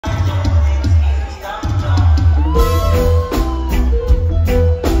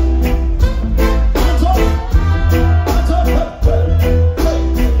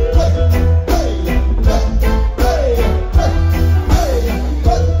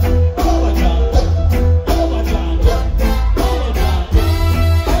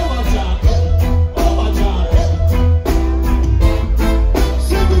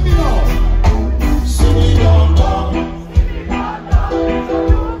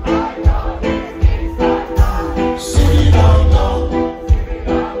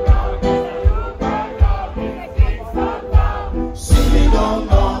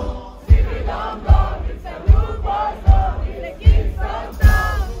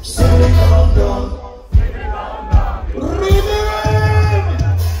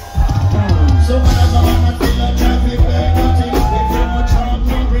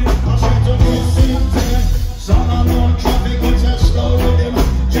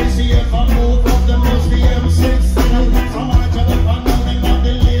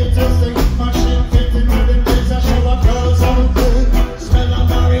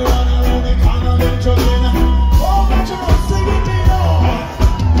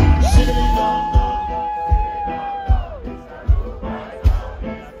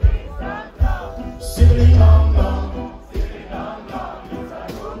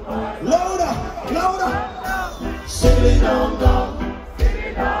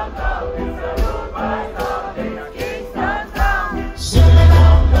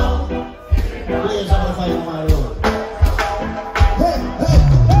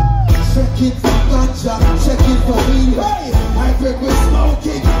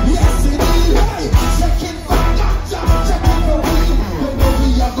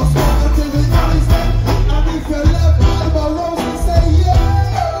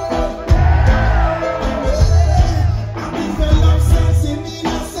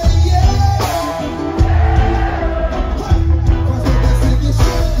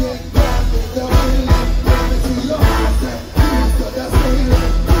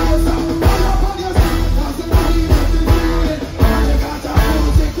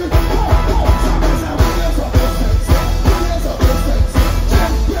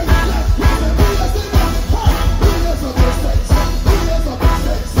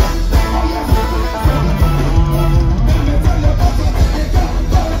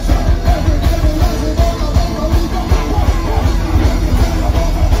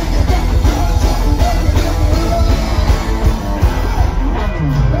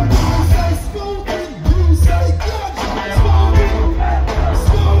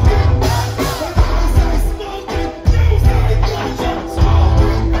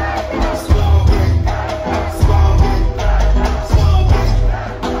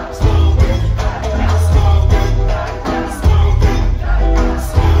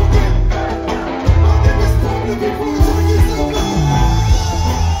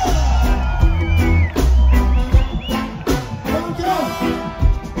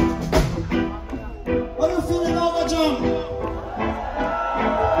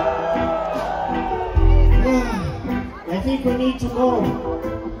think we need to go.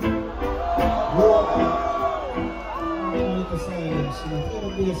 The silence, very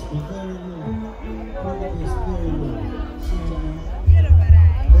beautiful, very good. Very good.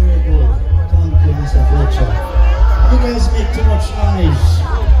 Very good. Thank you, Mr. Fletcher. You guys make too much noise.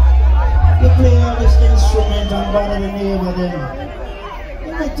 You play all this instrument and bother the neighbor then.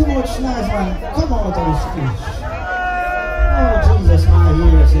 You make too much noise, man. Come out of the speech. Oh, Jesus, my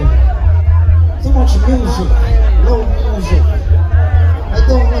ears. Too much music. Loud music. I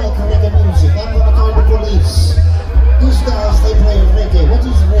don't like reggae music. I'm gonna call the police. These guys, they play reggae. What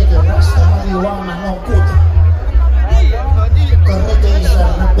is reggae? Rasta marijuana, no good. The reggae is a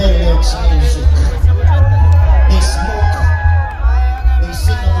rebellious music. They smoke. They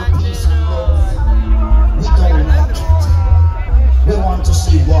sing about peace and love. We don't like it. We want to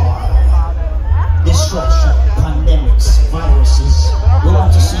see war, destruction, pandemics, viruses. We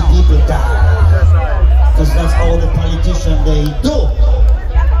want to see people die. Because that's all the politicians they do.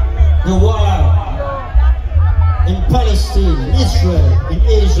 The war. In Palestine, in Israel, in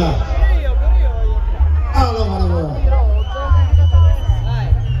Asia, all over the world.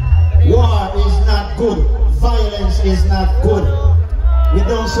 War is not good. Violence is not good. We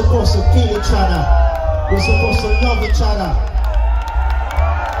don't supposed to kill each other. We're supposed to love each other.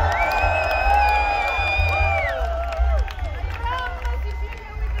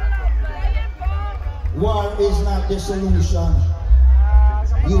 War is not the solution.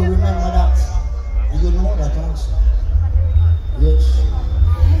 You remember that. And you know that also. Yes.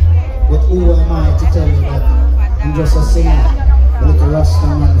 But who am I to tell you that I'm just a singer, a little Rasta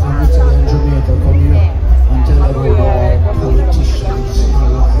man from Italy and Jamaica come here and tell about all politicians in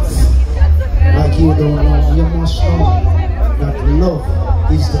life. Like you don't know, you must know that love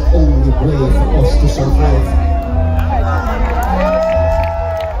is the only way for us to survive.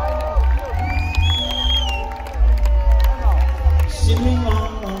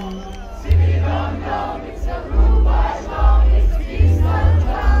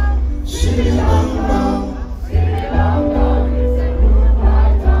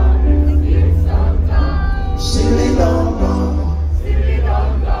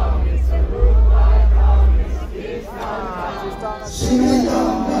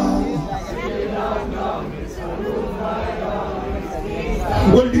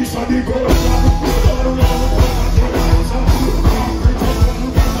 Well, this are the